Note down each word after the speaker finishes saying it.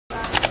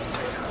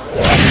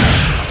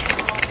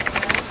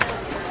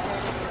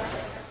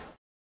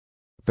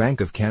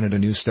Bank of Canada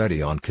new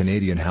study on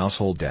Canadian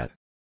household debt.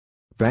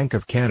 Bank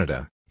of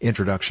Canada,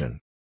 Introduction.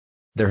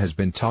 There has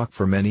been talk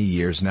for many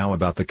years now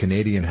about the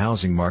Canadian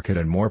housing market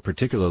and more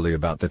particularly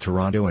about the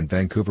Toronto and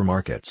Vancouver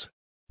markets.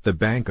 The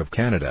Bank of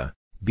Canada,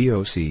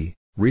 BOC,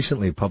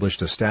 recently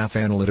published a staff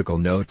analytical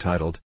note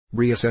titled,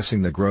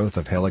 Reassessing the Growth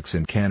of HELOCs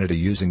in Canada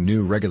Using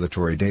New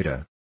Regulatory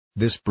Data.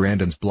 This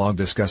Brandon's blog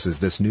discusses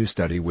this new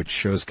study which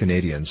shows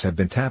Canadians have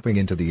been tapping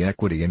into the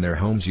equity in their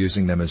homes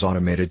using them as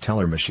automated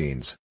teller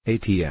machines,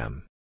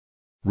 ATM.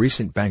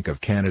 Recent Bank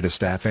of Canada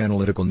staff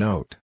analytical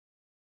note.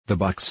 The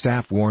BOC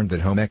staff warned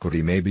that home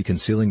equity may be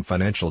concealing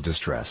financial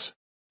distress.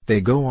 They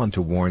go on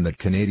to warn that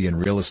Canadian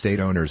real estate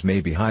owners may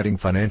be hiding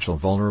financial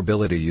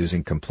vulnerability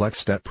using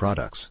complex debt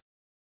products.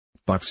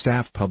 BOC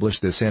staff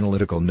published this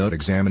analytical note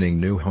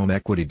examining new home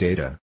equity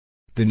data.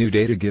 The new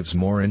data gives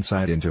more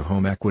insight into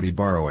home equity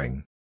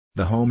borrowing.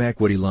 The home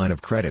equity line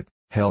of credit,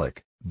 HELOC,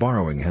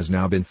 borrowing has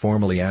now been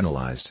formally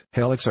analyzed.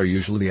 HELOCs are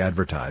usually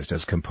advertised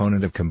as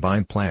component of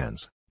combined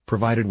plans,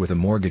 provided with a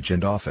mortgage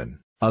and often,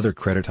 other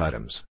credit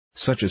items,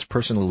 such as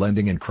personal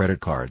lending and credit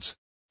cards.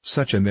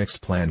 Such a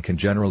mixed plan can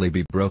generally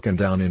be broken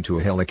down into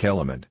a HELOC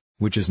element,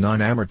 which is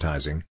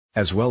non-amortizing,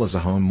 as well as a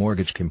home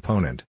mortgage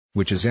component,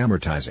 which is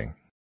amortizing.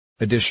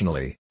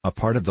 Additionally, a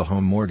part of the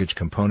home mortgage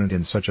component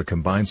in such a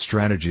combined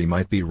strategy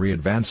might be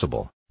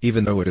readvanceable,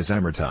 even though it is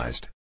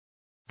amortized.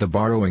 The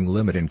borrowing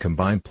limit in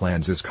combined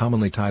plans is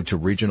commonly tied to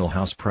regional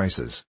house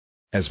prices.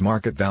 As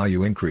market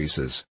value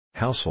increases,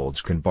 households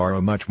can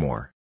borrow much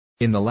more.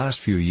 In the last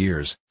few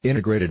years,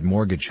 integrated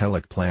mortgage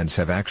HELOC plans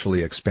have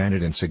actually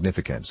expanded in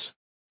significance.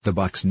 The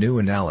BOC's new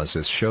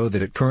analysis show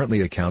that it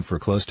currently account for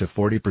close to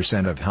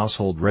 40% of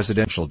household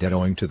residential debt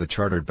owing to the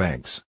chartered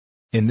banks.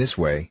 In this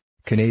way,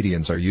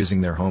 Canadians are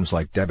using their homes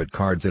like debit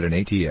cards at an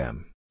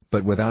ATM,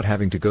 but without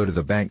having to go to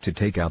the bank to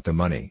take out the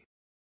money.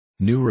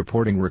 New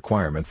reporting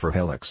requirement for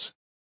HELOCs.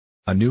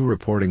 A new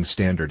reporting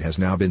standard has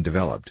now been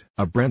developed.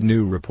 A brand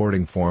new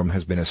reporting form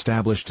has been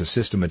established to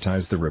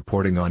systematize the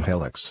reporting on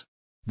HELOCs.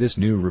 This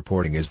new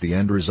reporting is the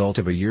end result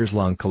of a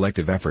years-long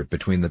collective effort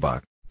between the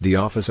BOC, the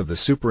Office of the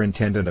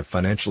Superintendent of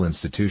Financial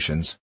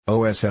Institutions,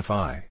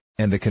 OSFI,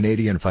 and the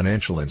Canadian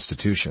financial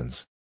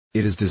institutions.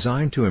 It is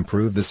designed to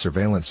improve the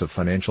surveillance of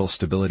financial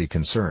stability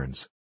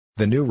concerns.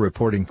 The new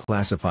reporting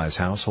classifies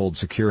household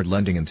secured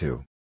lending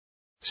into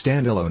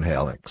standalone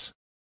HELOCs,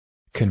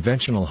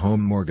 conventional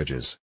home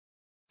mortgages,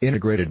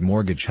 integrated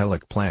mortgage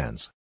HELOC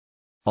plans.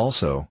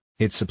 Also,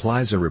 it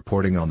supplies a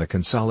reporting on the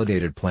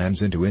consolidated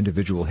plans into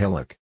individual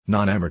HELOC,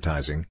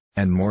 non-amortizing,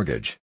 and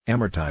mortgage,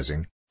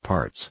 amortizing,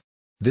 parts.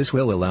 This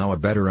will allow a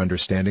better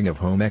understanding of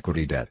home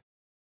equity debt.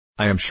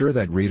 I am sure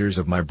that readers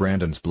of my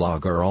Brandon's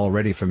blog are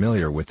already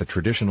familiar with the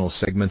traditional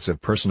segments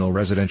of personal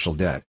residential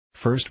debt,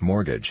 first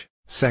mortgage,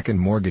 second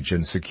mortgage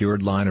and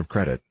secured line of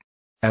credit.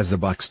 As the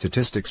BOC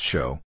statistics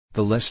show,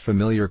 the less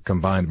familiar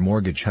combined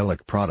mortgage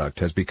HELOC product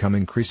has become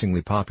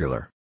increasingly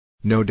popular.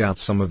 No doubt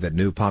some of that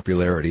new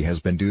popularity has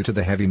been due to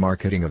the heavy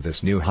marketing of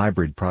this new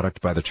hybrid product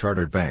by the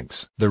chartered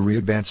banks. The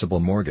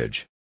readvanceable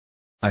mortgage.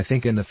 I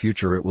think in the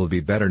future it will be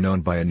better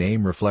known by a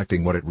name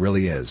reflecting what it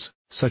really is,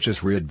 such as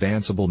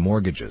readvanceable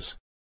mortgages.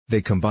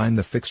 They combine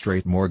the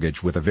fixed-rate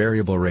mortgage with a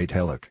variable-rate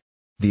HELOC.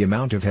 The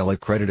amount of HELOC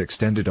credit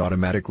extended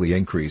automatically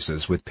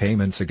increases with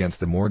payments against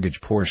the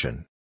mortgage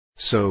portion.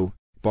 So,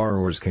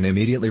 borrowers can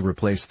immediately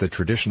replace the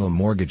traditional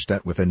mortgage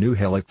debt with a new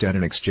HELOC debt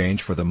in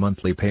exchange for the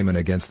monthly payment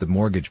against the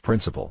mortgage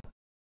principal.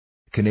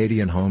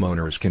 Canadian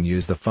homeowners can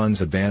use the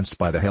funds advanced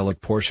by the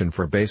HELOC portion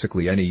for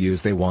basically any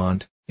use they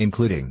want,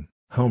 including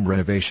home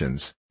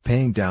renovations,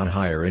 paying down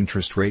higher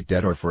interest rate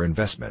debt or for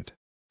investment.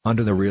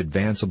 Under the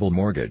readvanceable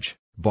mortgage,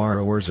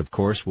 borrowers of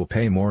course will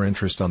pay more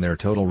interest on their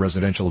total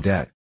residential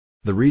debt.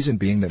 The reason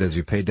being that as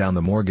you pay down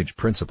the mortgage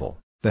principal,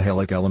 the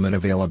HELOC element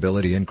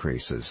availability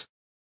increases.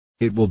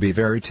 It will be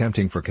very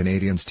tempting for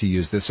Canadians to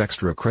use this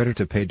extra credit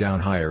to pay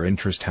down higher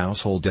interest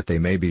household debt they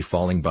may be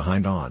falling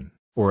behind on,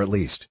 or at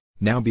least,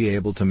 now be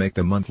able to make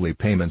the monthly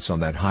payments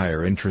on that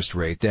higher interest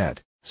rate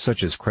debt,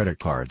 such as credit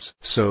cards.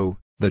 So,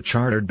 the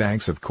chartered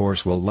banks of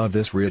course will love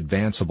this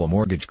readvanceable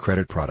mortgage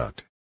credit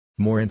product.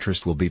 More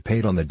interest will be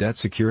paid on the debt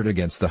secured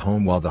against the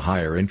home while the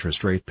higher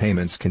interest rate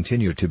payments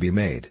continue to be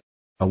made.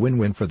 A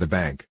win-win for the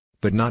bank,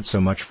 but not so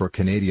much for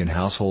Canadian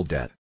household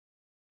debt.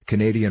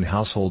 Canadian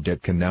household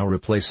debt can now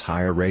replace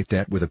higher rate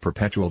debt with a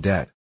perpetual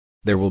debt.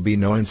 There will be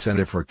no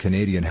incentive for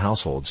Canadian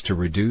households to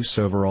reduce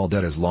overall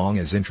debt as long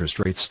as interest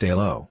rates stay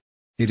low.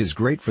 It is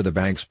great for the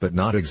banks but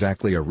not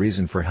exactly a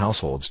reason for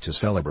households to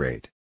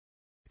celebrate.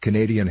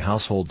 Canadian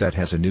household debt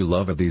has a new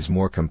love of these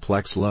more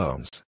complex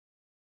loans.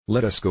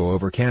 Let us go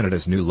over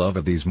Canada's new love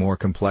of these more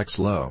complex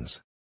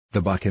loans.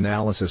 The BOC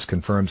analysis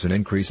confirms an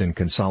increase in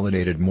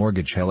consolidated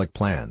mortgage HELOC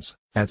plans,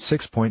 at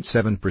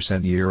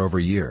 6.7%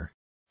 year-over-year.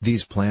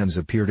 These plans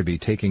appear to be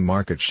taking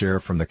market share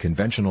from the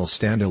conventional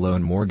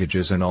standalone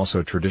mortgages and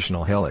also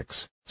traditional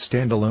HELOCs.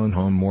 Standalone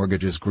home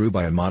mortgages grew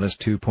by a modest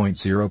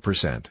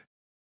 2.0%.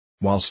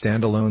 While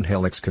standalone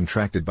HELOCs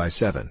contracted by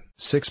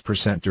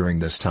 7.6% during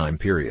this time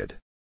period.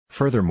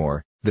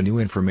 Furthermore, The new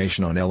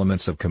information on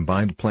elements of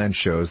combined plans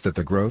shows that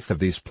the growth of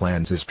these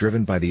plans is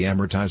driven by the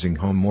amortizing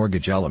home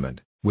mortgage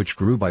element, which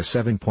grew by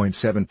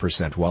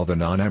 7.7% while the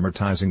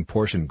non-amortizing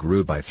portion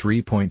grew by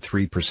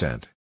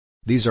 3.3%.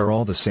 These are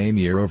all the same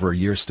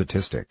year-over-year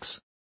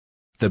statistics.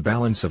 The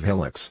balance of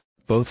HELOCs,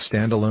 both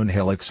standalone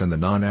HELOCs and the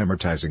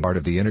non-amortizing part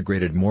of the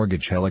integrated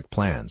mortgage HELOC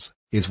plans,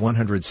 is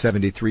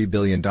 $173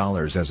 billion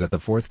as at the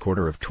fourth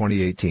quarter of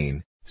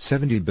 2018,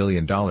 $70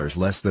 billion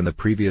less than the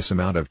previous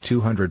amount of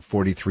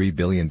 $243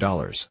 billion.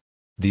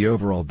 The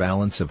overall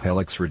balance of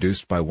HELOCs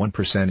reduced by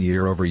 1%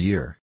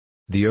 year-over-year.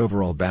 The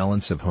overall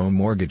balance of home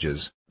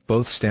mortgages,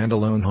 both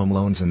standalone home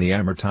loans and the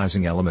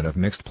amortizing element of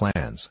mixed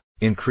plans,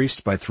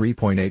 increased by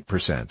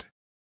 3.8%.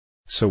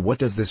 So what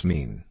does this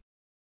mean?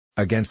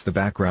 Against the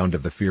background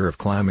of the fear of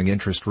climbing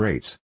interest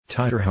rates,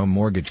 tighter home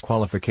mortgage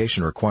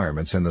qualification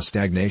requirements and the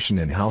stagnation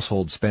in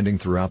household spending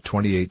throughout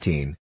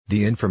 2018,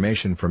 the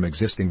information from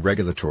existing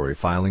regulatory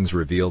filings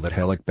reveal that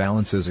HELOC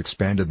balances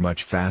expanded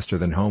much faster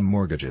than home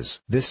mortgages.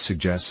 This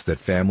suggests that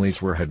families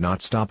had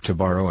not stopped to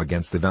borrow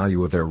against the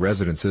value of their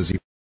residences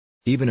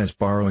even as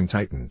borrowing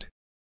tightened.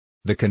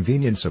 The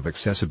convenience of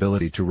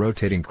accessibility to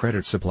rotating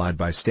credit supplied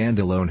by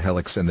standalone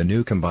HELOCs and the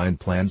new combined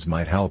plans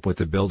might help with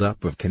the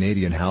build-up of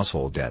Canadian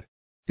household debt.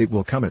 It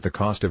will come at the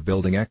cost of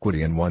building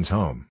equity in one's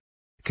home.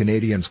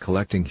 Canadians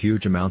collecting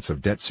huge amounts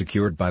of debt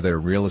secured by their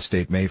real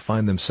estate may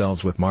find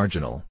themselves with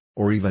marginal,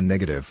 or even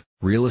negative,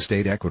 real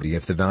estate equity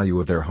if the value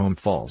of their home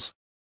falls.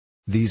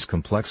 These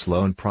complex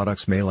loan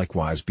products may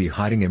likewise be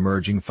hiding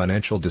emerging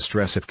financial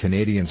distress if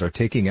Canadians are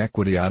taking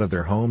equity out of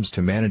their homes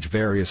to manage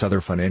various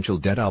other financial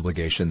debt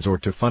obligations or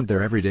to fund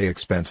their everyday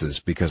expenses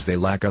because they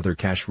lack other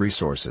cash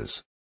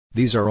resources.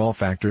 These are all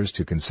factors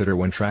to consider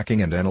when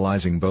tracking and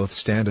analyzing both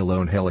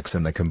standalone HELOCs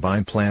and the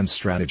combined plans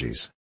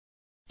strategies.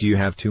 Do you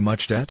have too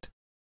much debt?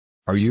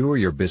 Are you or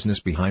your business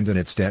behind in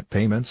its debt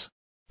payments?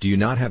 Do you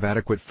not have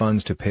adequate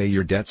funds to pay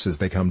your debts as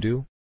they come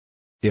due?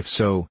 If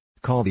so,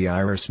 call the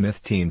Ira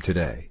Smith team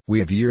today. We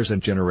have years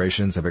and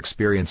generations of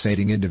experience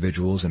aiding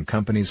individuals and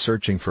companies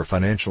searching for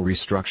financial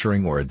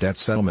restructuring or a debt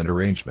settlement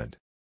arrangement.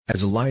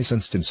 As a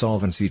licensed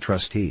insolvency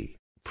trustee,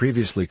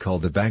 previously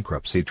called the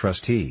bankruptcy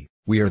trustee,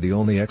 we are the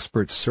only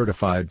experts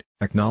certified,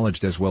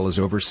 acknowledged as well as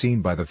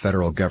overseen by the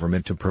federal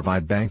government to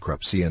provide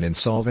bankruptcy and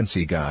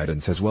insolvency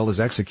guidance as well as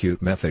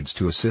execute methods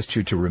to assist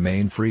you to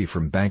remain free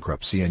from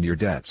bankruptcy and your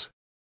debts.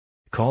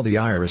 Call the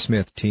Ira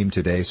Smith team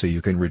today so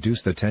you can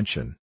reduce the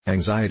tension,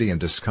 anxiety and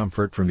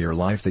discomfort from your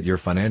life that your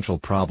financial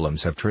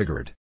problems have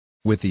triggered.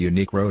 With the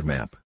unique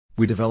roadmap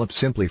we developed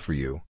simply for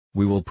you,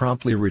 we will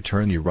promptly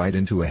return you right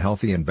into a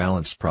healthy and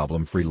balanced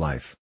problem-free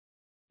life.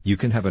 You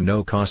can have a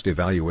no-cost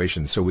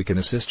evaluation so we can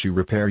assist you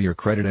repair your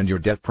credit and your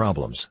debt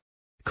problems.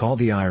 Call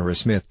the Ira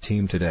Smith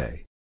team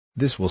today.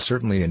 This will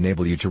certainly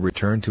enable you to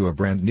return to a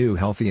brand new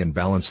healthy and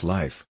balanced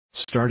life,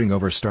 starting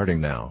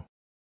now.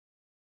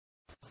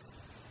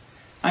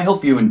 I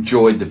hope you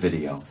enjoyed the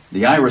video.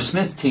 The Ira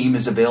Smith team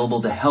is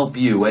available to help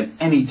you at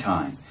any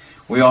time.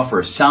 We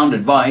offer sound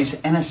advice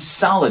and a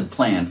solid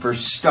plan for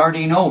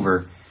starting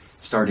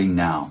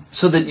now,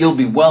 so that you'll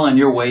be well on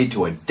your way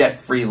to a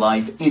debt-free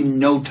life in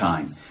no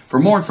time. For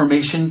more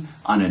information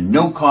on a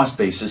no-cost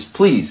basis,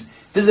 please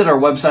visit our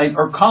website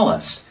or call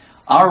us.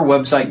 Our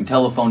website and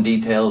telephone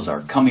details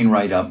are coming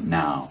right up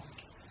now.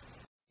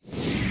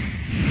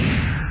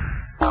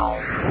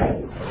 Oh.